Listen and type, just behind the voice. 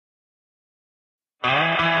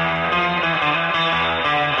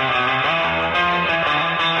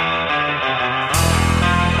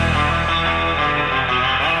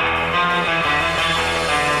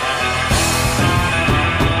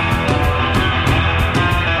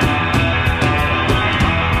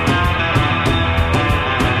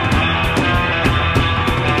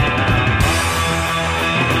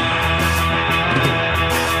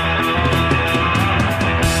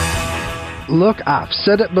look, I've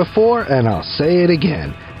said it before and I'll say it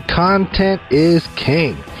again. Content is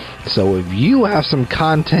king. So if you have some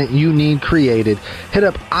content you need created, hit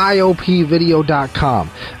up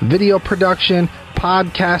iopvideo.com. Video production,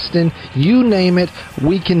 podcasting, you name it,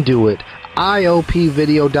 we can do it.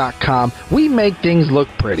 iopvideo.com. We make things look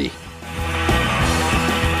pretty.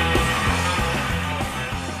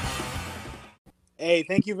 Hey,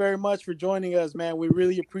 thank you very much for joining us, man. We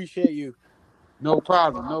really appreciate you. No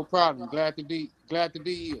problem. Glad to be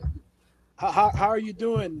here. How are you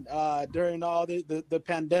doing during all the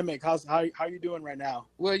pandemic? How are you doing right now?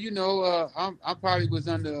 Well, I probably was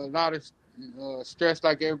under a lot of stress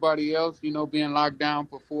like everybody else. Being locked down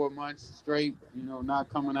for 4 months straight. Not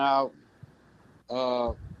coming out.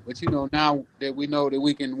 But now that we know that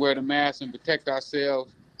we can wear the mask and protect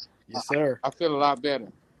ourselves, yes, sir. I feel a lot better.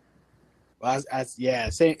 Well,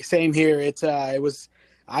 same here.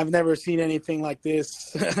 I've never seen anything like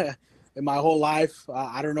this in my whole life.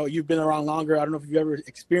 I don't know. You've been around longer. I don't know if you've ever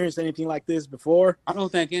experienced anything like this before. I don't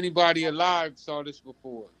think anybody alive saw this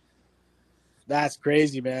before. That's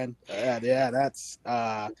crazy, man. Yeah. That's.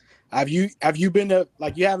 Have you been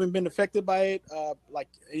you haven't been affected by it? Like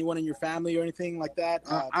anyone in your family or anything like that?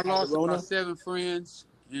 I lost about 7 friends,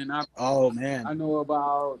 and I know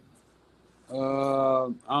about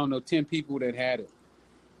 10 people that had it.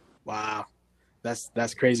 Wow,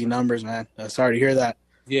 that's crazy numbers, man. Sorry to hear that.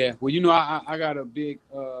 Yeah, well, I got a big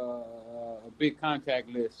contact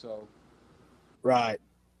list, so. Right.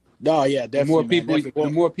 No, yeah, definitely.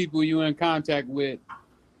 The more people you're in contact with,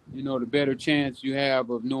 the better chance you have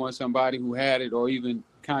of knowing somebody who had it, or even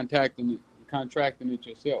contracting it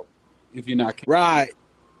yourself, if you're not. Right.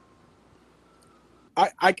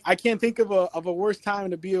 I can't think of a worse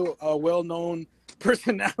time to be a well-known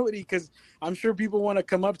personality, because I'm sure people want to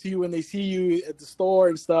come up to you when they see you at the store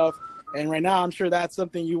and stuff. And right now, I'm sure that's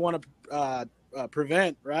something you want to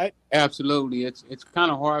prevent, right? Absolutely. It's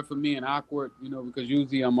kind of hard for me and awkward, because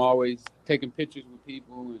usually I'm always taking pictures with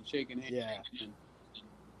people and shaking hands and,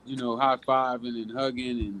 high-fiving and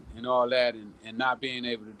hugging and all that. And not being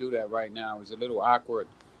able to do that right now is a little awkward,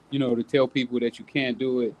 to tell people that you can't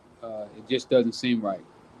do it. It just doesn't seem right.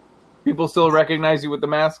 People still recognize you with the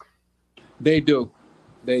mask? They do.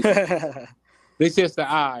 They just the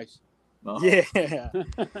eyes. Oh. Yeah.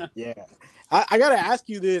 Yeah. I got to ask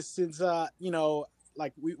you this, since, well,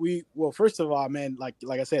 first of all, man,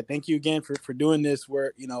 like I said, thank you again for doing this.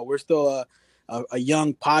 We're still a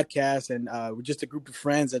young podcast, and we're just a group of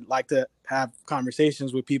friends that like to have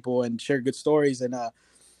conversations with people and share good stories. And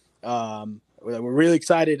we're really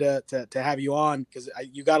excited to have you on, because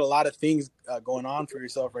you got a lot of things going on for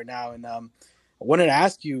yourself right now. And I wanted to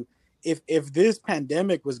ask you, if this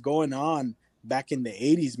pandemic was going on back in the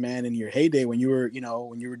 80s, man, in your heyday, when you were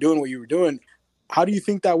doing what you were doing, how do you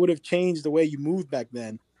think that would have changed the way you moved back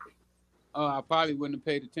then? I probably wouldn't have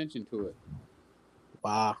paid attention to it.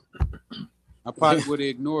 Wow. I probably would have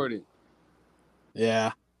ignored it.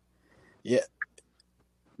 Yeah. Yeah.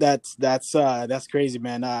 That's crazy,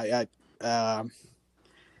 man. One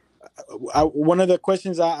of the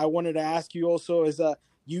questions I wanted to ask you also is,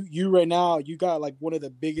 you right now, you got like one of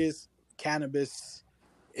the biggest cannabis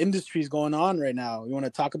industries going on right now. You want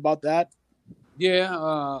to talk about that? Yeah,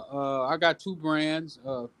 I got 2 brands,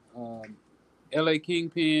 LA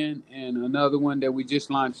Kingpin and another one that we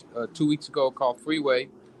just launched 2 weeks ago called Freeway.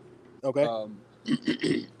 Okay.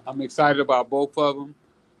 I'm excited about both of them.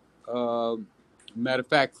 Matter of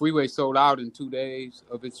fact, Freeway sold out in 2 days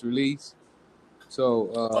of its release.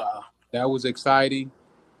 So wow. That was exciting.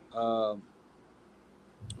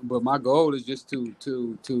 But my goal is just to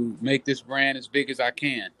make this brand as big as I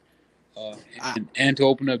can, and to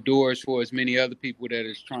open up doors for as many other people that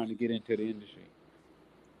is trying to get into the industry.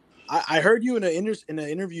 I heard you in an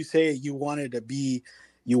interview say you want to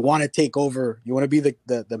take over. You want to be the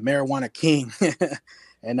marijuana king.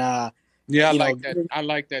 And I like that. I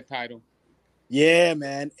like that title. Yeah,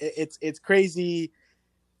 man, it's crazy.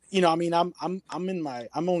 I'm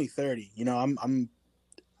only 30.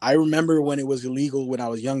 I remember when it was illegal when I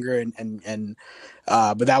was younger,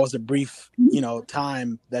 but that was a brief,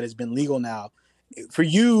 time that has been legal now. For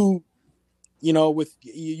you, with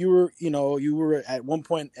you were at one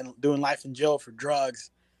point and doing life in jail for drugs.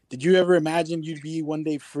 Did you ever imagine you'd be one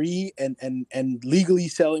day free and legally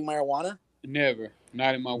selling marijuana? Never,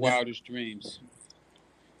 not in my wildest dreams.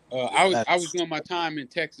 I was doing my time in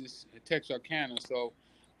Texas, Texarkana, so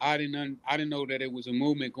I didn't know that it was a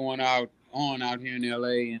movement going out here in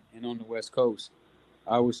LA and on the West Coast.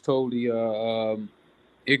 I was totally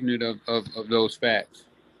ignorant of those facts.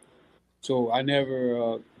 So I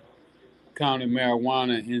never counted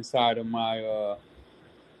marijuana inside of my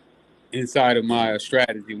inside of my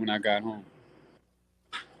strategy when I got home.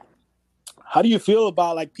 How do you feel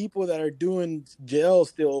about like people that are doing jail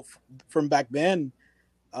still from back then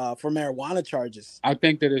for marijuana charges? I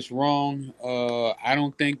think that it's wrong. I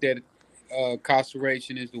don't think that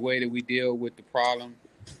incarceration is the way that we deal with the problem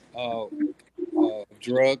of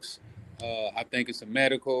drugs. I think it's a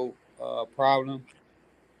medical problem,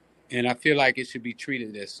 and I feel like it should be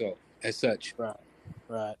treated as such. Right,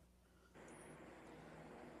 right.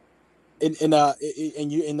 And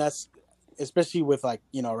that's especially with like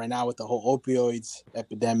right now with the whole opioids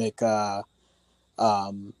epidemic.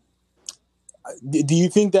 Do you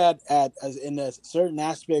think that in certain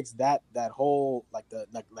aspects that whole like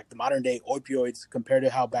the modern day opioids compared to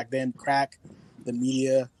how back then crack, the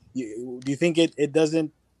media, do you think it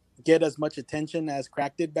doesn't get as much attention as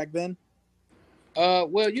crack did back then?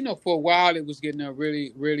 Well, for a while it was getting a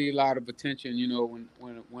really, really lot of attention.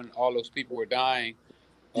 When all those people were dying.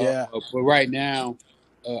 Yeah. But right now,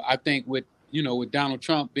 I think with Donald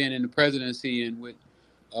Trump being in the presidency and with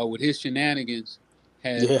his shenanigans,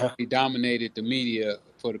 has really dominated the media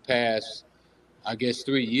for the past, I guess,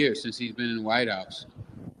 3 years since he's been in the White House.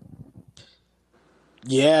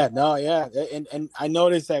 Yeah, no, yeah, and I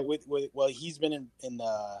noticed that with he's been in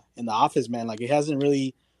the office, man. Like it hasn't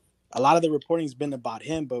really. A lot of the reporting's been about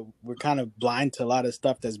him, but we're kind of blind to a lot of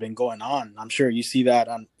stuff that's been going on. I'm sure you see that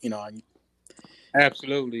on.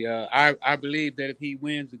 Absolutely. I believe that if he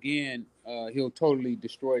wins again, he'll totally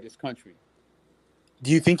destroy this country.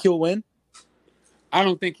 Do you think he'll win? I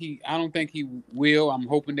don't think he will. I'm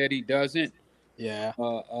hoping that he doesn't. Yeah.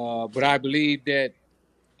 But I believe that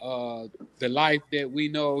the life that we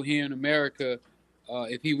know here in America,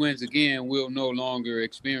 if he wins again, we'll no longer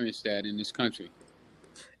experience that in this country.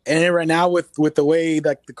 And right now, with the way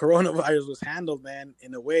like the coronavirus was handled, man,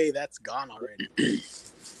 in a way that's gone already.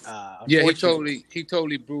 Yeah, he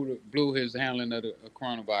totally blew his handling of the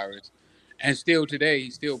coronavirus, and still today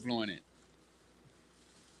he's still blowing it.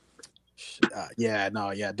 Yeah,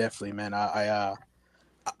 definitely, man. I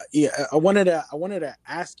wanted to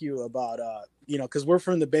ask you about because we're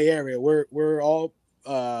from the Bay Area. We're all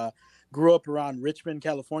grew up around Richmond,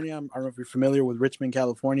 California. I don't know if you're familiar with Richmond,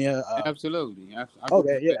 California. Absolutely.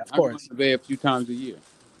 Okay, yeah, of course. I go to the Bay a few times a year.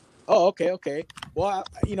 Oh, okay. Well,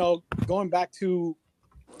 going back to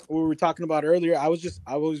what we were talking about earlier, I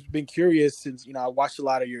was been curious since I watched a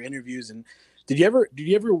lot of your interviews. And did you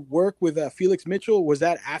ever work with Felix Mitchell? Was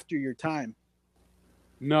that after your time?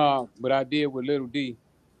 No, but I did with Little D.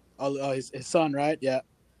 Oh, his son, right? Yeah.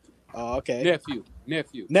 Oh, okay.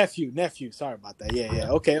 Nephew. Sorry about that. Yeah.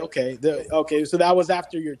 Okay. Okay. So that was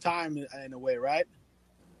after your time in a way, right?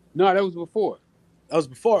 No, that was before. That was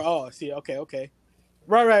before. Oh, I see. Okay.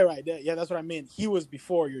 Right. Yeah, that's what I meant. He was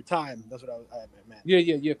before your time. That's what I meant.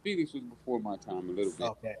 Yeah. Felix was before my time a little bit.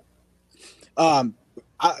 Okay.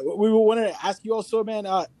 We wanted to ask you also, man.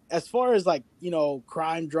 As far as like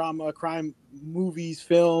crime drama, crime movies,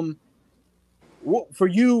 film. For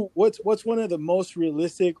you, what's one of the most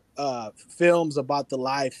realistic films about the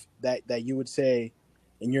life that you would say,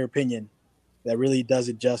 in your opinion, that really does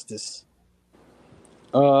it justice?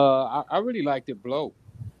 I really liked it. Blow.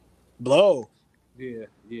 Yeah.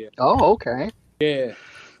 Oh, okay. Yeah.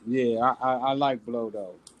 I like Blow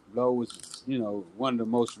though. Blow was one of the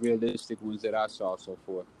most realistic ones that I saw so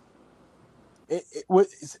far.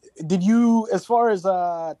 Did you, as far as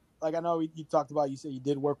like I know you talked about, you said you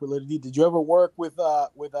did work with Little D. Did you ever work with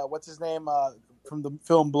what's his name from the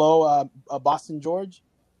film Blow, Boston George?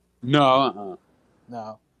 No.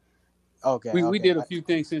 No. Okay. We did a few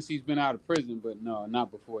things since he's been out of prison, but no,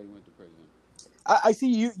 not before he went to prison. I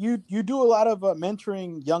see you do a lot of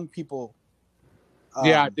mentoring young people.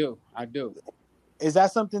 Yeah, I do. Is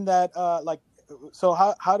that something that so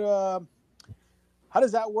how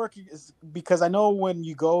does that work? Because I know when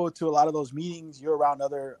you go to a lot of those meetings, you're around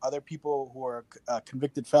other people who are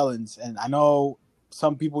convicted felons, and I know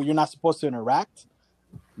some people you're not supposed to interact.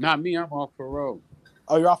 Not me. I'm off parole.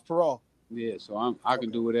 Oh, you're off parole. Yeah, so I can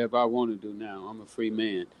do whatever I want to do now. I'm a free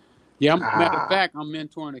man. Yeah, matter of fact, I'm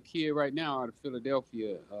mentoring a kid right now out of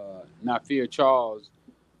Philadelphia, Nafir Charles.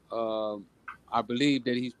 I believe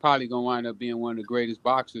that he's probably going to wind up being one of the greatest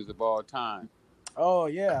boxers of all time. Oh,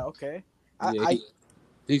 yeah, okay. Yeah,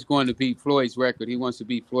 he's going to beat Floyd's record. He wants to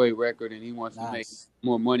beat Floyd's record, and he wants to make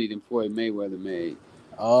more money than Floyd Mayweather made.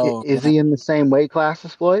 Oh, is he in the same weight class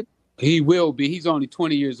as Floyd? He will be. He's only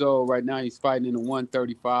 20 years old right now. He's fighting in the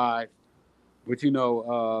 135. But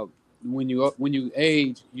when you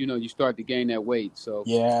age, you start to gain that weight. So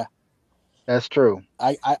yeah, That's true.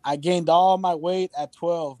 I gained all my weight at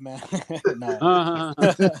 12, man. No, Uh-huh.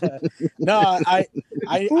 no.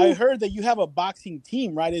 I heard that you have a boxing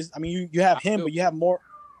team, right? I mean, you have I him, do. but you have more.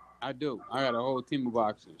 I do. I got a whole team of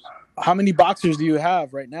boxers. How many boxers do you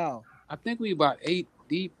have right now? I think we about 8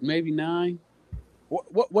 deep, maybe 9.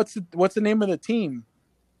 What's the name of the team?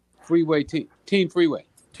 Freeway team Freeway.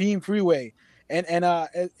 Team Freeway.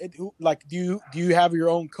 Like, do you have your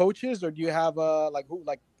own coaches, or do you have like who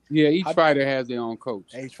like? Yeah, each fighter has their own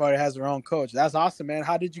coach. Each fighter has their own coach. That's awesome, man.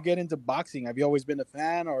 How did you get into boxing? Have you always been a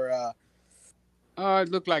fan, or? It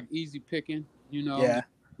looked like easy picking, you know. Yeah.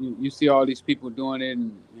 You see all these people doing it,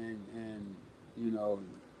 and you know,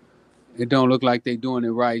 it don't look like they doing it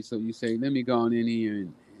right. So you say, let me go on in here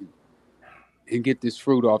and get this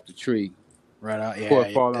fruit off the tree. Right out, yeah. Before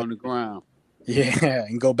it fall on the ground. Yeah,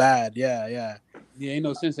 and go bad. Yeah. Yeah, ain't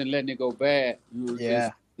no sense in letting it go bad. You know,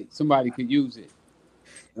 Yeah. Somebody could use it,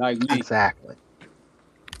 like me. Exactly.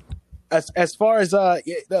 As far as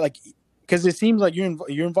like, because it seems like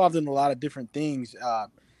you're involved in a lot of different things,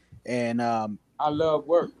 and I love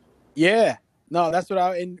work. Yeah, no, that's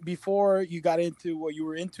what and before you got into what you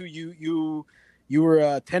were into, you were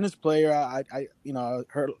a tennis player. I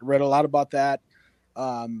read a lot about that.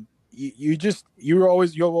 You've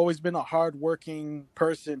always been a hardworking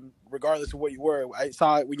person, regardless of what you were. I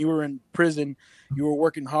saw it when you were in prison. You were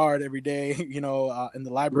working hard every day, in the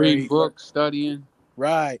library, reading books, studying.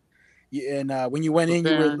 Right, and when you went in,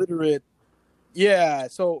 you were illiterate. Yeah,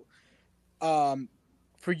 so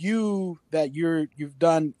for you that you've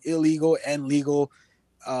done illegal and legal,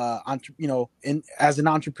 as an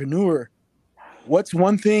entrepreneur, what's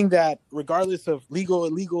one thing that, regardless of legal or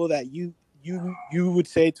illegal, that you would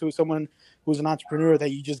say to someone who's an entrepreneur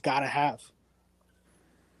that you just gotta have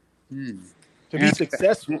to be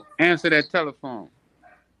successful? Answer that telephone.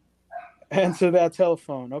 Answer that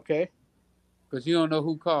telephone. Okay. Because you don't know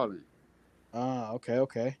who calling.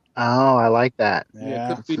 Okay. Oh, I like that.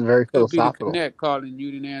 Yeah, it's very philosophical. Could be the connect calling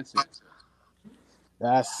you didn't answer.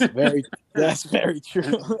 That's very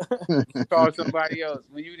true. He called somebody else.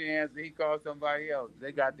 When you didn't answer, he called somebody else.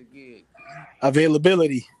 They got the gig.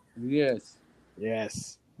 Availability. Yes.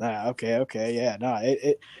 Okay. Yeah. No.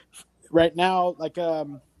 It right now, like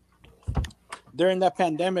during that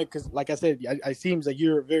pandemic, because like I said, it seems like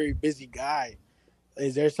you're a very busy guy.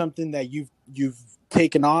 Is there something that you've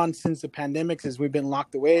taken on since the pandemic, since we've been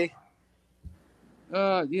locked away?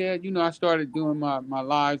 Yeah, I started doing my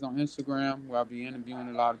lives on Instagram where I'll be interviewing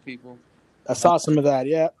a lot of people. I saw some of that,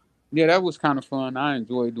 yeah. Yeah, that was kind of fun. I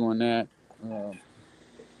enjoyed doing that.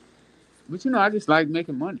 But I just like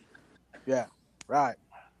making money. Yeah, right.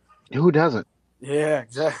 Who doesn't? Yeah,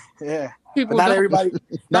 exactly. Yeah. People but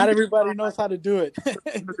not everybody knows how to do it.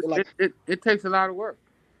 It takes a lot of work.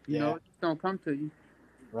 You know, it just don't come to you.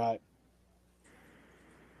 Right.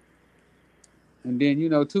 And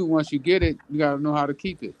then, too, once you get it, you got to know how to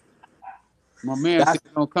keep it. My man said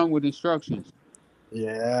it don't come with instructions.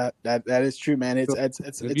 Yeah, that is true, man. It's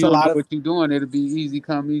if you a lot know of what you're doing. It'll be easy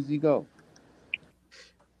come, easy go.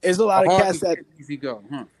 There's a lot of cats that easy go,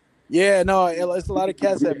 huh? Yeah, no, it's a lot of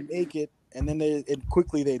cats that make it and then they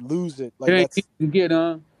quickly lose it. Like it ain't easy to get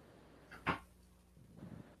on.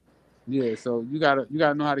 Yeah, so you gotta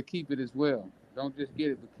know how to keep it as well. Don't just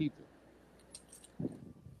get it, but keep it.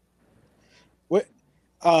 What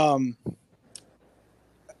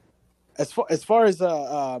as far as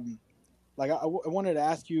like I wanted to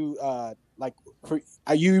ask you like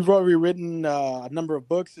you've already written a number of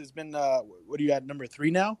books. It's been what are you at, number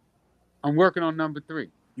 3 now? I'm working on number 3.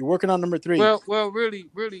 You're working on number 3. Well, really,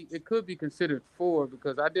 it could be considered 4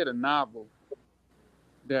 because I did a novel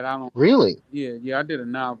that I don't really. Yeah, I did a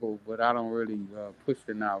novel, but I don't really push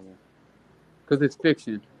the novel because it's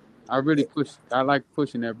fiction. I like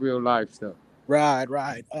pushing that real life stuff. Right.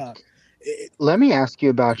 Let me ask you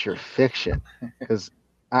about your fiction, because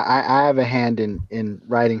I have a hand in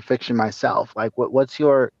writing fiction myself. Like, what's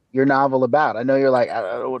your novel about? I know you're like,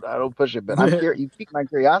 I don't push it, but I'm curious. You pique my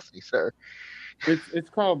curiosity, sir. It's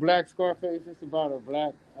called Black Scarface. It's about a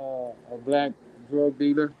black drug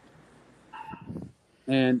dealer.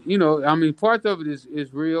 And, parts of it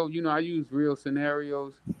is real. I use real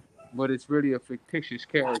scenarios, but it's really a fictitious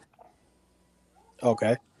character.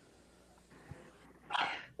 Okay.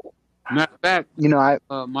 Matter of fact,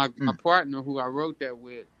 my partner who I wrote that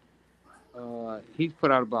with, he's put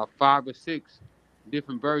out about 5 or 6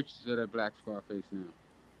 different versions of that Black Scarface now.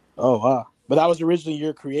 Oh, wow. But that was originally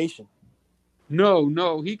your creation.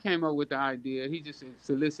 No, he came up with the idea. He just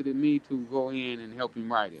solicited me to go in and help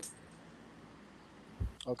him write it.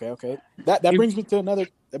 Okay. That brings me to another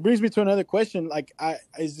that brings me to another question. Like I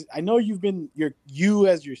know you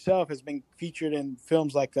as yourself has been featured in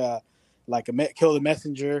films like Kill the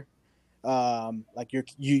Messenger. Like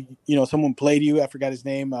you know, someone played you. I forgot his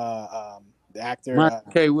name. The actor Mike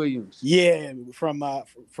K. Williams. Yeah, from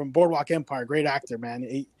Boardwalk Empire. Great actor,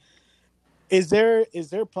 man. Is there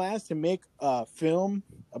plans to make a film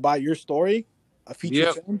about your story, a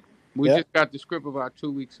feature film? We just got the script about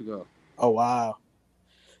 2 weeks ago. Oh wow,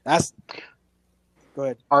 that's. Go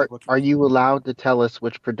ahead. Are you allowed to tell us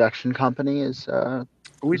which production company is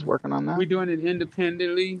working on that? We're doing it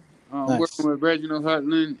independently. Nice. Working with Reginald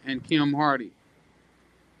Hutland and Kim Hardy.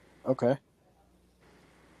 Okay.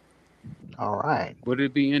 All right. But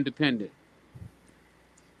it'd be independent.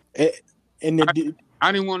 I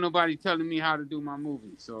didn't want nobody telling me how to do my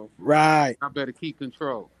movie, so right. I better keep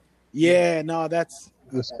control. Yeah, no, that's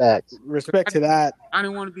respect to that. I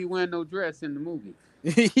didn't want to be wearing no dress in the movie.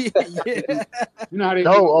 Yeah. You know how they do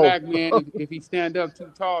a black man, if he stand up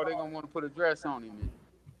too tall, they're gonna want to put a dress on him and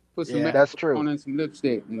put some makeup on and some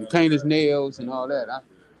lipstick and paint his nails and all that.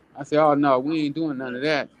 I said, oh no, we ain't doing none of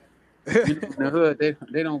that. You know, in the hood,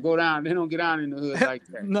 they don't go down, they don't get down in the hood like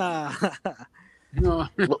that. Nah. No.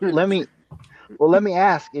 Let me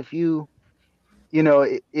ask, if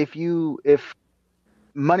if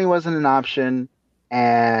money wasn't an option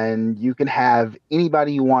and you can have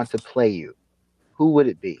anybody you want to play you, who would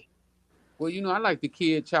it be? Well, you know, I like the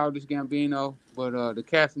kid Childish Gambino, but the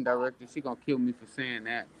casting director, she gonna kill me for saying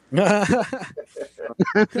that.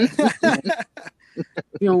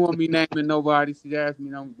 She don't want me naming nobody. She asked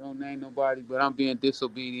me don't name nobody, but I'm being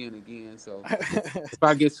disobedient again. So if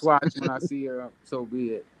I get swatched when I see her, so be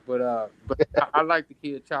it. But I like the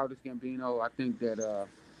kid Childish Gambino. I think that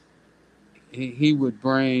he would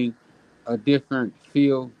bring a different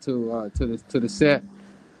feel to the set,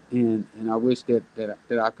 and I wish that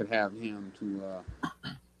I could have him to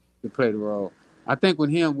play the role. I think with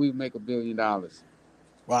him we'd make $1 billion.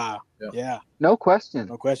 Wow. Yeah. No question.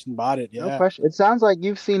 No question about it. Yeah. No question. It sounds like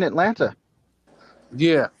you've seen Atlanta.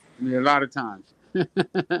 Yeah, a lot of times.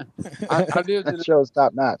 I lived that show's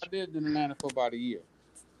top notch. I lived in Atlanta for about a year.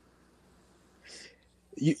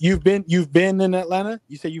 You've been in Atlanta?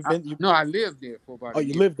 You say you've been? No, I lived there for about a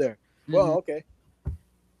year. Oh, you lived there. Mm-hmm. Well, okay.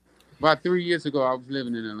 About 3 years ago, I was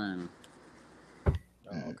living in Atlanta. Oh,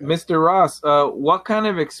 okay. Mr. Ross, what kind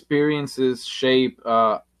of experiences shape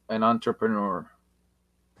an entrepreneur?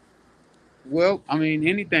 Well, I mean,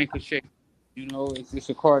 anything could shape. You know, it's just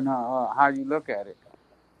according to how you look at it.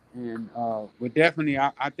 And but definitely,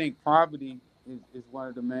 I think poverty is one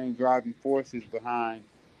of the main driving forces behind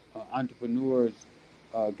entrepreneurs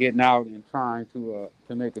getting out and trying to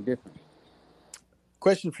make a difference.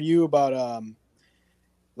 Question for you about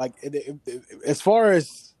like as far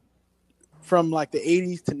as from like the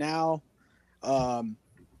 80s to now,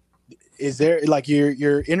 is there like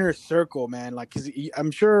your inner circle, man? Like, 'cause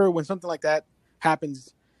I'm sure when something like that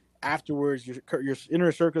happens afterwards, your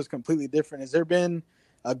inner circle is completely different. Has there been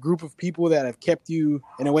a group of people that have kept you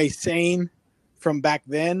in a way sane from back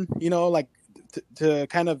then? You know, like to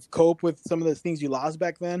kind of cope with some of the things you lost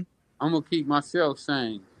back then. I'm gonna keep myself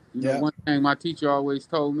sane. You know, one thing my teacher always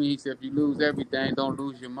told me, he said, if you lose everything, don't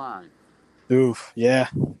lose your mind. Oof, yeah,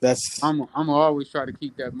 that's. I'm gonna always try to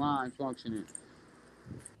keep that mind functioning.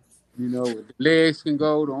 You know, the legs can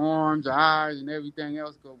go, the arms, the eyes, and everything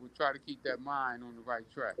else go. But try to keep that mind on the right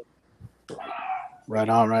track. Right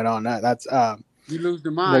on. That's you lose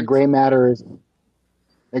the mind. The gray matter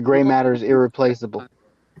is irreplaceable.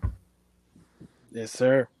 Yes,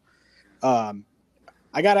 sir. I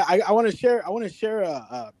want to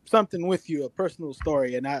share something with you, a personal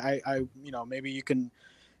story, and I you know, maybe you can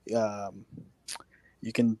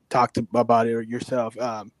talk about it yourself.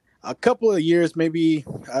 A couple of years, maybe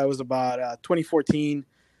it was about 2014.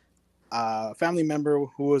 A family member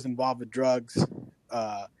who was involved with drugs.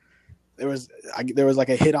 There was like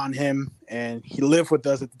a hit on him, and he lived with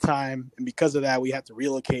us at the time, and because of that, we had to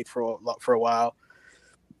relocate for a while.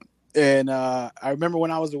 And I remember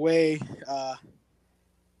when I was away,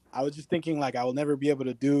 I was just thinking like I will never be able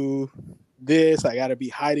to do this. I got to be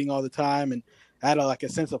hiding all the time, and I had a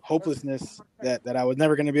sense of hopelessness that I was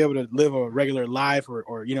never going to be able to live a regular life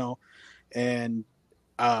or you know. And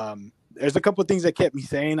there's a couple of things that kept me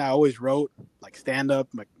sane. I always wrote like stand up,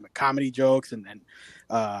 my comedy jokes, and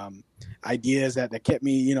ideas that kept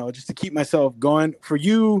me, you know, just to keep myself going. For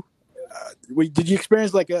you, did you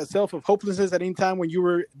experience like a self of hopelessness at any time when you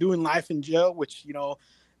were doing life in jail? Which, you know,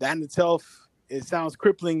 that in itself, it sounds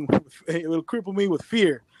crippling. It will cripple me with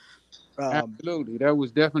fear. Absolutely. There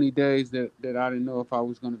was definitely days that I didn't know if I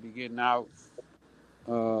was going to be getting out.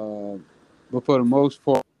 But for the most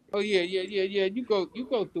part, Oh yeah, yeah. You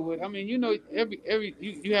go through it. I mean, you know, every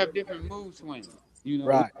you have different mood swings. You know,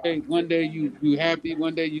 Right. one day you happy,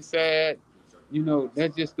 one day you sad. You know,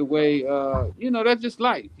 that's just the way. You know, that's just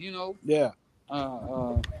life. You know, Yeah,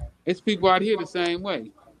 it's people out here the same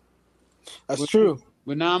way. that's But, true.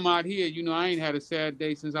 but now I'm out here. You know, I ain't had a sad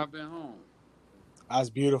day since I've been home. That's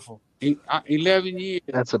beautiful. 11 years.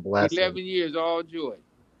 That's a blessing. 11 years, all joy.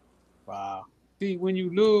 Wow. See, when you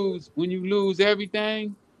lose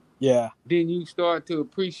everything, Yeah, then you start to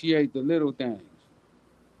appreciate the little things.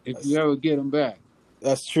 If you that's ever get them back.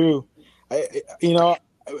 that's true. You know,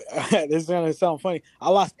 this is gonna sound funny. I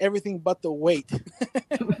lost everything but the weight.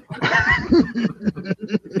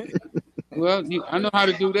 Well, I know how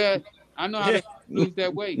to do that. I know how Yeah, to lose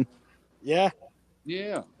that weight. yeah,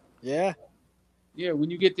 Yeah. yeah. Yeah. When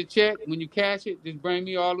you get the check, when you cash it, just bring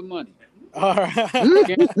me all the money. All I right.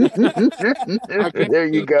 can't There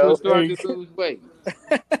you you'll go. There start you to go. lose weight.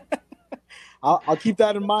 I'll keep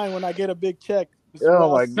that in mind when I get a big check, Mr.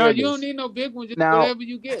 Oh my Ross. No, you don't goodness. need no big one. Just Now, whatever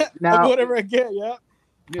you get. I'll go now, whatever I get. Yeah.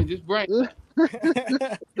 Yeah, just bring.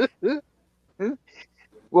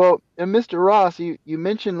 well, and Mr. Ross, you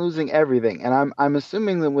mentioned losing everything, and I'm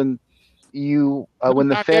assuming that No, when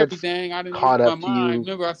the not feds everything. I didn't lose caught my up to mind. you,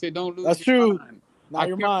 Remember, I said don't lose That's your true. mind. Not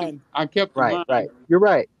your mind. I kept the right, mind. you're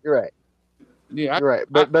right, Yeah, you're right.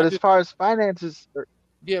 I But as just far as finances,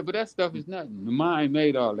 yeah, but that stuff is nothing. The mind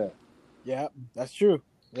made all that. Yeah, that's true.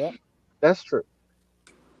 Yeah. that's true.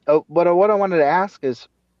 Oh, but what I wanted to ask is,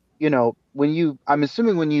 I'm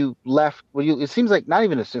assuming when you left, it seems like not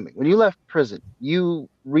even assuming, when you left prison, you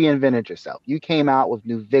reinvented yourself. You came out with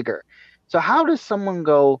new vigor. So how does someone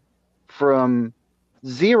go from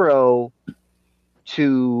zero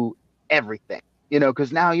to everything?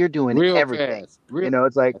 Because now you're doing Real everything. fast. Real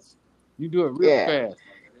It's like, fast. You do it real yeah, fast.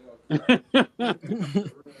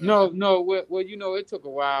 No. Well, you know, it took a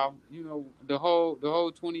while. You know, the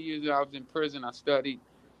whole 20 years that I was in prison, I studied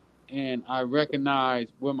and I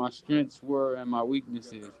recognized where my strengths were and my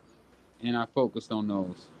weaknesses, and I focused on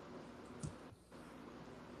those.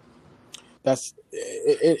 That's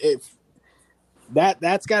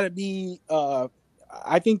that's got to be.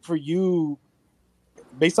 I think for you,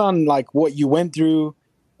 based on like what you went through,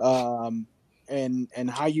 and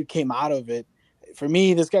how you came out of it. For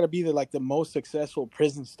me, this got to be the most successful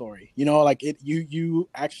prison story. You know, like you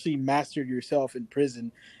actually mastered yourself in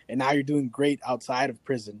prison, and now you're doing great outside of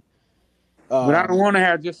prison. But I don't Um, want to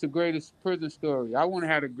have just the greatest prison story. I want to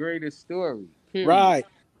have the greatest story. Period. right?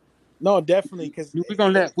 No, definitely, because We're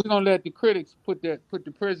gonna let the critics put the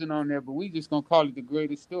prison on there, but we just gonna call it the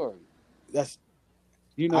greatest story. that's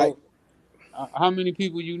You I know, how many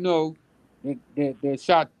people you know that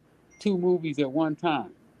shot two movies at one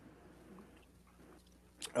time?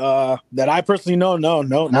 that I personally know. No,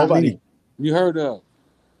 not nobody. me. You heard of? All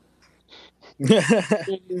You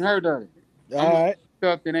ain't even heard of it. I'm gonna right.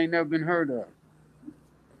 stuff that ain't never been heard of.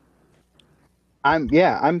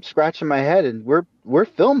 I'm scratching my head, and we're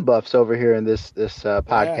film buffs over here in this Yeah,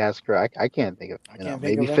 podcast crew. I can't think of, I can't think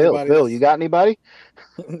maybe of anybody Phil, you that's got anybody?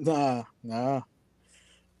 nah, nah,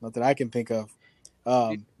 not that I can think of. Yeah,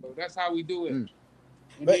 Um, so that's how we do it. Mm.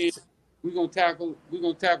 And but then we're gonna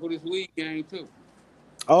tackle this week game too.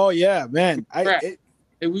 oh yeah, From man, scratch.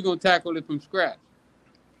 And we're gonna tackle it from scratch.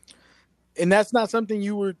 and that's not something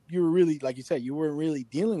you were really, like you said, you weren't really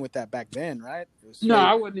dealing with that back then, right? It was No, straight.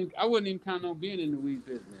 I wasn't even counting on being in the weed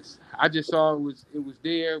business. I just saw it was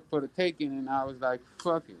there for the taking, and I was like,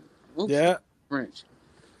 fuck it. Oops, Yeah, French.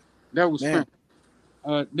 That was man.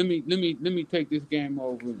 French. Let me take this game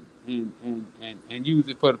over and use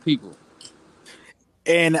it for the people.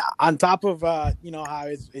 And on top of how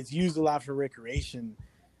it's used a lot for recreation,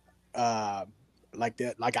 uh, like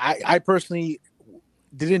that. Like I personally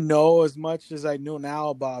didn't know as much as I know now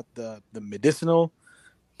about the medicinal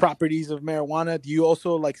properties of marijuana. Do you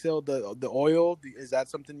also like sell the oil? Is that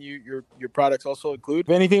something your products also include?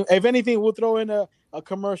 If anything, we'll throw in a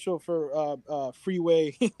commercial for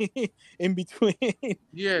Freeway in between.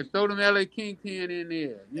 Yeah, throw them LA Kingpin in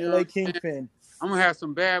there. You know what LA I'm saying? Kingpin. I'm gonna have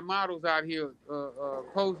some bad models out here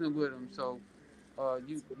posing with them. So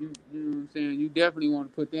you know what I'm saying? You definitely want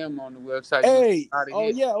to put them on the website. You Hey, out of oh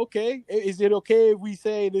here. yeah, okay. Is it okay if we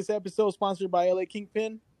say this episode sponsored by LA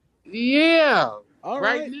Kingpin? Yeah, All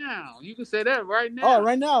right right. now. You can say that right Oh, now.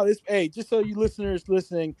 right now, just so you listeners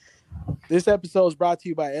listening, this episode is brought to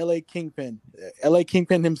you by LA Kingpin. LA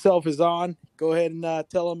Kingpin himself is on. Go ahead and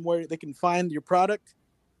tell them where they can find your product.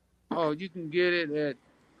 Oh, you can get it at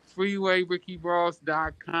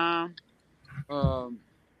freewayrickyross.com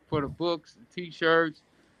for the books, t-shirts.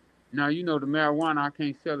 Now, you know, the marijuana, I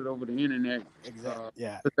can't sell it over the internet Exactly.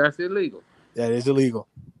 Yeah, but that's illegal. that is illegal.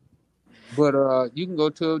 But you can go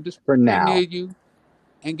to a For dispensary now. near you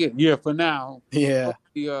and get for now. Yeah.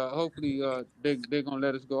 Hopefully, they're gonna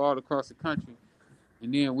let us go all across the country,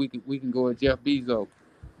 and then we can go with Jeff Bezos.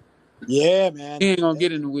 Yeah, man. He ain't gonna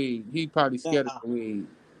get in the weed. He probably scared of Nah, the weed.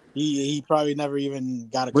 he probably never even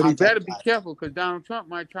got a But he contact better be with careful because Donald Trump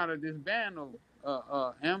might try to disband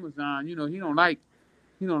Amazon. You know, he don't like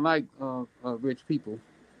rich people.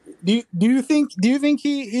 Do you think he'll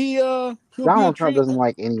be a Donald Trump tree? doesn't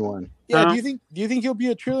like anyone. Yeah. Huh? Do you think he'll be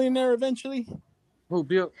a trillionaire eventually? Who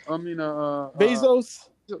Bill? Bezos.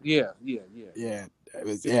 Yeah. Yeah.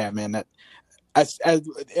 Yeah, man. That as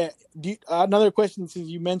another question since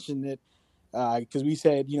you mentioned it, because we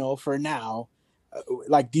said for now,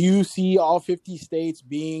 like, do you see all 50 states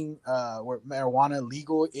being marijuana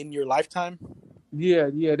legal in your lifetime? Yeah.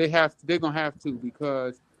 They're gonna have to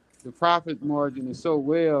because the profit margin is so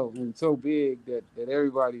well and so big that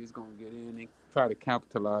everybody is gonna get in and try to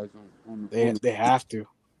capitalize on They have to.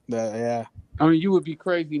 Yeah. I mean, you would be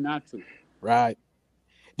crazy not to. Right.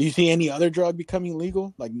 Do you see any other drug becoming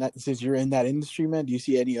legal? Like, since you're in that industry, man, do you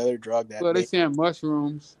see any other drug that Well, they saying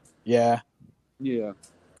mushrooms. Yeah. Yeah.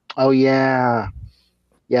 Oh yeah,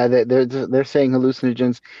 yeah. They're saying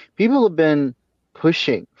hallucinogens. People have been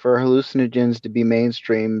pushing for hallucinogens to be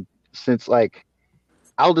mainstream since like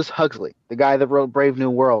Aldous Huxley, the guy that wrote Brave New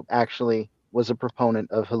World, actually was a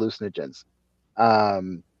proponent of hallucinogens.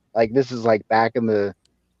 Like this is like back in the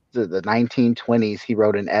 1920s. He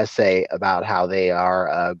wrote an essay about how they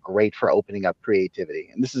are great for opening up creativity.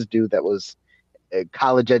 And this is a dude that was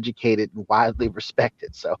college educated and widely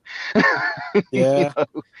respected. So, you Yeah. know,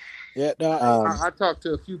 Yeah. No, I talked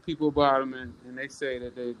to a few people about them, and they say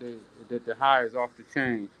that that the high is off the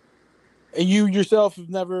chain. and you yourself have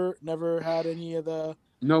never had any of the.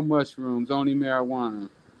 No mushrooms, only marijuana.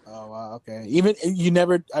 Oh wow. Okay. Even you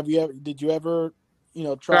never have you ever? Did you ever,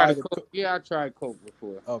 Tried try the? coke. Yeah, I tried coke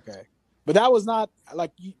before. Okay, but that was not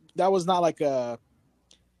like that was not like a.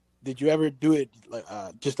 Did you ever do it like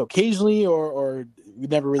just occasionally, or you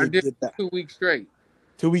never I really did did that? 2 weeks straight,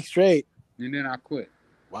 2 weeks straight. and then I quit.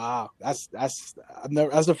 Wow, that's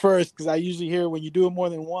the first, because I usually hear when you do it more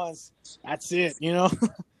than once, that's it. Yeah,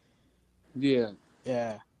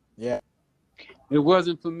 Yeah, yeah. it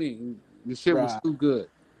wasn't for me. The shit was Right. too good.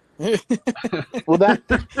 well that,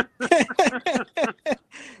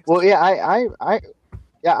 well, yeah, I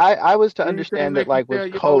was to Anything understand make that you like tell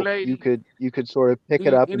with your old Coke, lady? you could sort of pick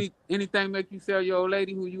it up and Anything make you tell your old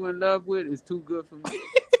lady who you in love with is too good for me.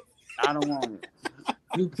 I don't want it.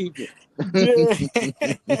 You keep it.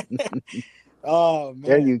 Oh man.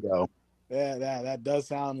 there you go. Yeah, that does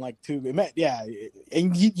sound like too good. Man, yeah,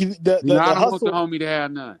 and I the don't want the hustle. homie to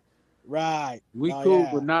have none. Right. We Oh, cool,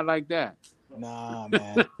 yeah. but not like that. Nah,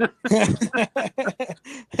 man.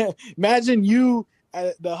 Imagine you,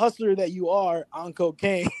 the hustler that you are, on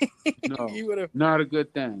cocaine. No, You would have. not a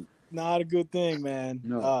good thing. Not a good thing, man.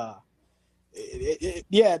 No.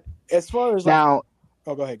 Yeah. As far as Now,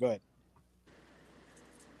 oh, go ahead.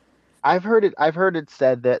 I've heard it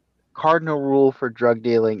said that cardinal rule for drug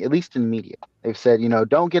dealing, at least in media, they've said,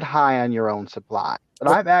 don't get high on your own supply. But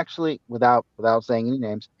I've actually, without saying any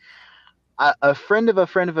names, a friend of a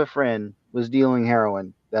friend of a friend was dealing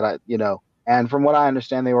heroin and from what I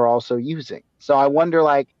understand, they were also using. So I wonder,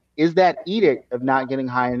 like, is that edict of not getting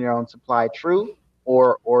high on your own supply true,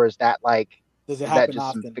 or is that Does it is that happen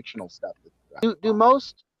just some often? fictional stuff? Do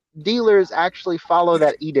most dealers actually follow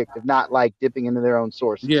that edict of not like dipping into their own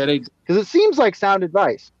sources? Yeah, they. Because it seems like sound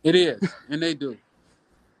advice. It is, and they do.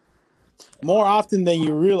 More often than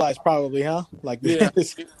you realize, probably, huh? Like, Yeah,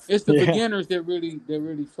 this. it's the Yeah. beginners that really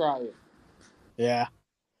try it. Yeah.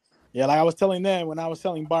 Yeah, like I was telling them when I was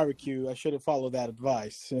selling barbecue, I should have followed that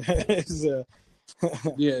advice. Yeah,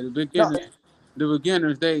 the beginners. No. The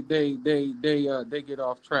beginners, they get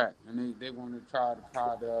off track, and they want to try the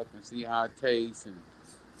product and see how it tastes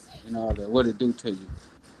and all that, what it do to you.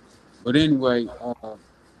 But anyway,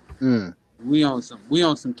 we on some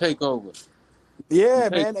takeover. Yeah,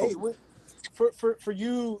 man. Hey, for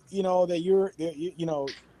you, that you're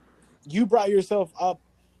you brought yourself up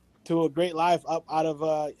to a great life up out of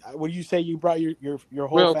would you say you brought your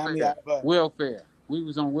whole welfare, family out of welfare. We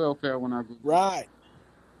was on welfare when I grew up. Right.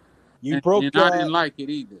 You and, broke. And I didn't like it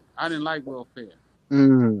either. I didn't like welfare. I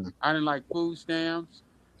didn't like food stamps.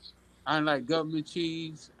 I didn't like government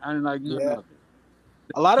cheese. I didn't like none of it.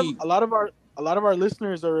 A lot of our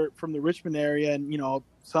listeners are from the Richmond area, and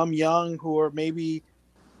some young who are maybe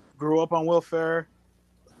grew up on welfare,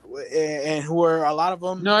 and who are a lot of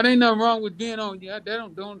them. No, it ain't nothing wrong with being on. Yeah, they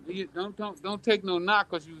don't take no knock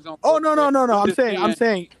because you was on. Oh, no. I'm just saying.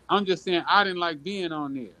 I'm just saying I didn't like being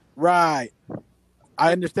on there. Right.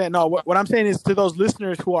 I understand. No, what I'm saying is to those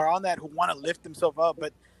listeners who are on that who want to lift themselves up,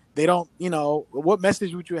 but they don't. What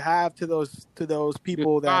message would you have to those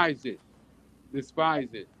people that Despise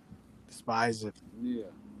it. despise it? Yeah.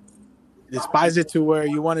 Despise it to where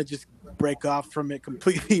you want to just break off from it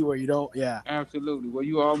completely, where you don't. Yeah. Absolutely. Well,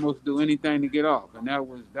 you almost do anything to get off, and that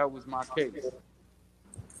was my case.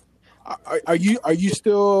 Are you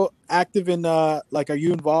still active in like are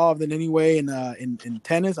you involved in any way in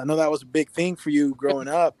tennis? I know that was a big thing for you growing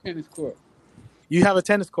up. Tennis court. You have a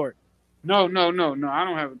tennis court. No. I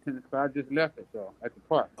don't have a tennis court. I just left it though at the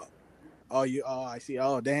park. Oh, I see.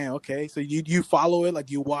 Oh, damn. Okay, so you follow it, like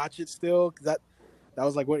you watch it still? 'Cause that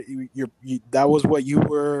was like what that was what you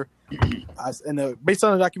were, based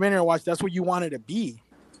on the documentary I watched. That's what you wanted to be.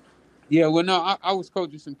 Yeah. Well, no, I was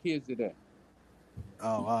coaching some kids today.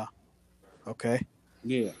 Oh, okay.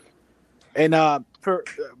 Yeah. And for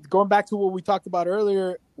going back to what we talked about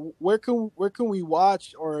earlier, where can we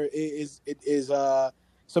watch, or is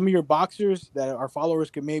some of your boxers that our followers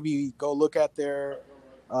can maybe go look at their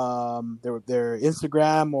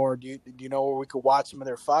Instagram, or do you know where we could watch some of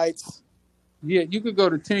their fights? Yeah, you could go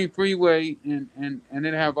to Team Freeway and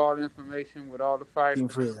it have all the information with all the fighters. Team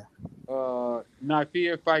Freeway.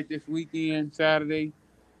 Naifir fight this weekend, Saturday,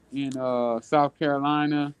 in South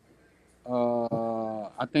Carolina.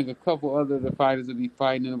 I think a couple other of the fighters will be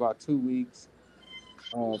fighting in about 2 weeks.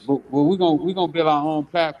 But we're gonna build our own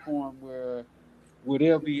platform where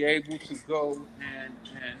they'll be able to go and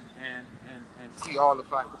see all the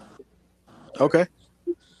fighters. Okay.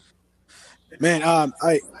 Man, I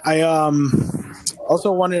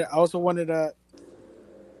also wanted to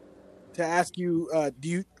ask you, do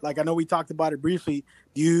you, like, I know we talked about it briefly,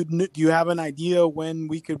 do you have an idea when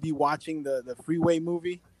we could be watching the Freeway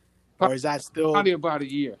movie, or is that still probably about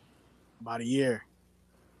a year? About a year.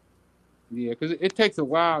 Yeah, because it takes a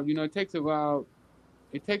while.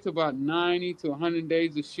 It takes about 90 to 100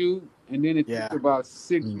 days to shoot, and then it takes about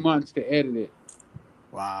 6 months to edit it.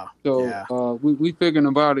 Wow. So we figuring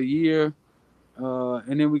about a year,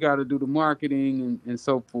 and then we got to do the marketing and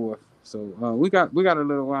so forth. So we got a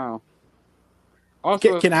little while.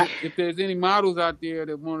 Also, if there's any models out there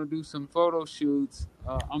that want to do some photo shoots,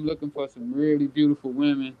 I'm looking for some really beautiful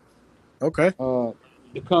women. Okay. To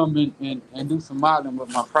come and do some modeling with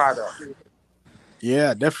my product.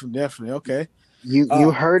 Yeah, definitely. Okay.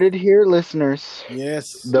 You heard it here, listeners.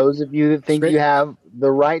 Yes. Those of you that think you have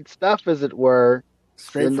the right stuff, as it were,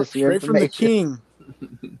 straight from the king.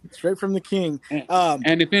 Straight from the king.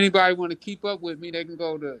 And if anybody want to keep up with me, they can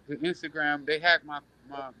go to Instagram. They hacked my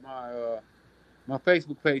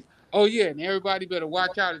Facebook page. Oh yeah, and everybody better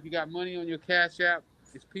watch out if you got money on your Cash App.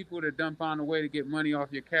 It's people that done found a way to get money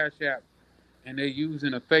off your Cash App, and they're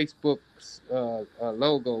using a Facebook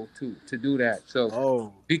logo to do that.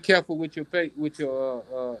 So be careful with your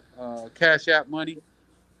Cash App money,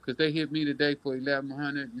 because they hit me today for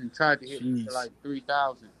 $1,100 and tried to hit me for like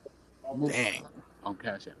 $3,000. Dang. On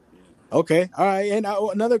Cash App. Yeah. Okay. All right. And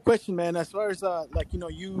another question, man. As far as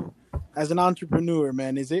you as an entrepreneur,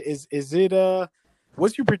 man, is it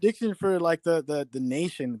what's your prediction for like the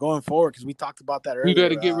nation going forward? Because we talked about that earlier. We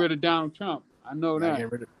better get rid of Donald Trump. I know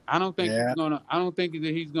that. I don't think he's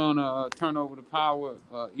gonna turn over the power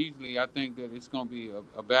easily. I think that it's gonna be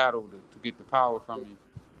a battle to get the power from him.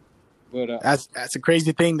 But that's a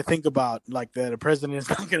crazy thing to think about. Like the president is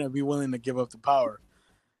not gonna be willing to give up the power.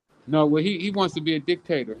 No, well, he wants to be a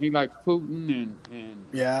dictator. He likes Putin and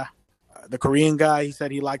the Korean guy. He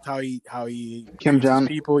said he liked how he Kim Jong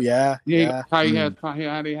people. Yeah. How they had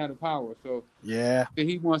the power. So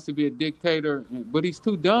he wants to be a dictator, but he's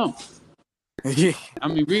too dumb. I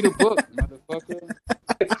mean, read a book, motherfucker.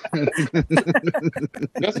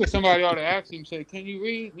 That's what somebody ought to ask him. Say, can you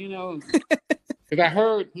read? Because I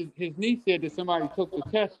heard his niece said that somebody took the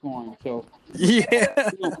test for him. So we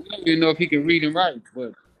don't even know if he can read and write,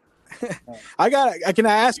 but. Can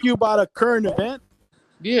I ask you about a current event?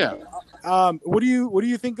 Yeah. What do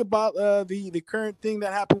you think about the current thing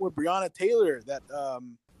that happened with Breonna Taylor? That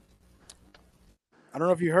I don't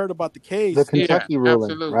know if you heard about the case. The Kentucky ruling,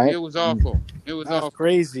 absolutely. Right? It was awful. It was awful.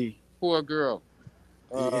 Crazy. Poor girl.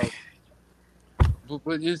 But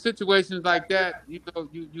in situations like that, you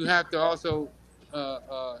have to also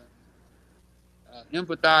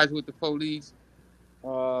empathize with the police.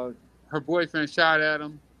 Her boyfriend shot at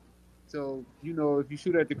him. So, if you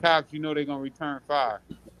shoot at the cops, they're going to return fire.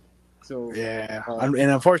 So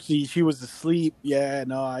and unfortunately, she was asleep. Yeah,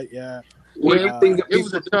 no, it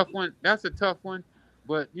was a tough one. That's a tough one.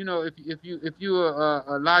 But, if you're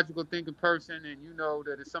a logical thinking person and you know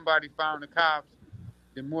that if somebody found the cops,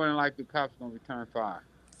 then more than likely the cops are going to return fire.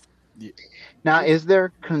 Now, is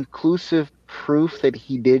there conclusive proof that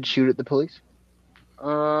he did shoot at the police?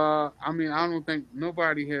 I mean, I don't think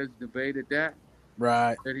nobody has debated that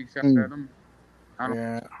Right. he shot at him.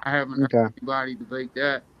 Yeah. I haven't heard anybody debate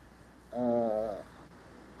that.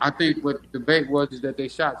 I think what the debate was is that they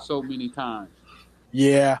shot so many times.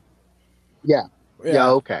 Yeah. Yeah.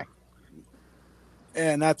 Okay.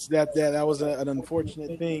 And that was an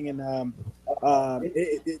unfortunate thing. And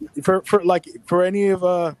for any of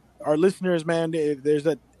our listeners, man, if there's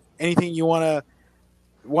anything you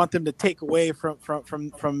want them to take away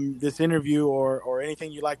from this interview, or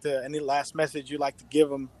anything any last message you'd like to give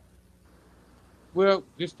them. Well,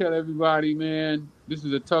 just tell everybody, man, this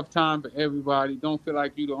is a tough time for everybody. Don't feel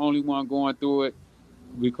like you're the only one going through it,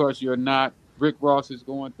 because you're not. Rick Ross is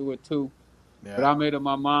going through it too. Yeah. But I made up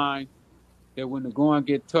my mind that when the going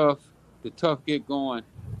get tough, the tough get going.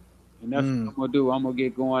 And that's what I'm going to do. I'm going to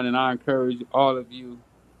get going, and I encourage all of you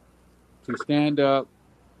to stand up,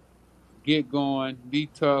 get going, be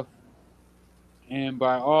tough, and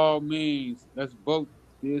by all means, let's vote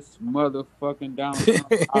this motherfucking Donald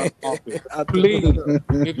Trump out of office. Please.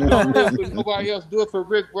 If you don't do it for nobody else, do it for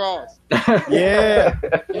Rick Ross. Yeah.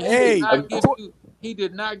 Hey. He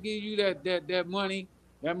did not give you that money.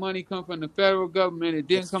 That money come from the federal government. It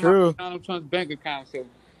didn't come out of Donald Trump's bank account. So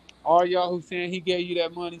all y'all who saying he gave you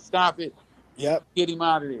that money, stop it. Yep. Get him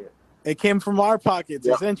out of there. It came from our pockets,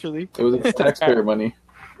 essentially. It was taxpayer money.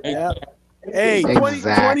 Yeah. Hey,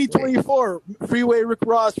 2024, Freeway Rick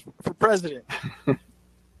Ross for president.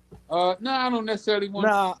 No, I don't necessarily want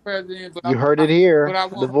to be president. But you heard it here.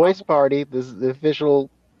 The Voice Party. This is the official,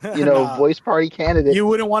 Voice Party candidate. You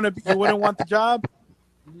wouldn't want the job?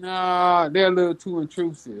 Nah, they're a little too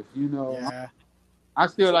intrusive. Yeah. I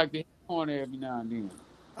still like to hit the corner every now and then.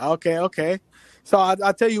 Okay. So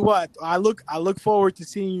I'll tell you what. I look forward to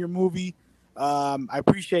seeing your movie. I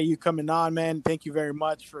appreciate you coming on, man. Thank you very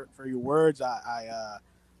much for your words.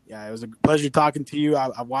 It was a pleasure talking to you.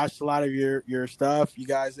 I watched a lot of your stuff. You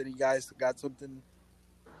guys got something.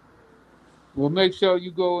 Well, make sure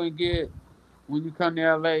you go and get, when you come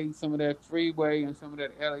to LA, some of that Freeway and some of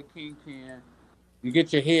that LA Kingpin. You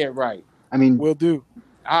get your head right. I mean, will do.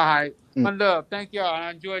 All right. One love. Thank y'all.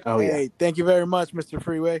 I enjoyed it. Hey, thank you very much, Mr.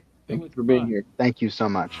 Freeway. Thank you for being here. Thank you so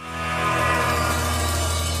much.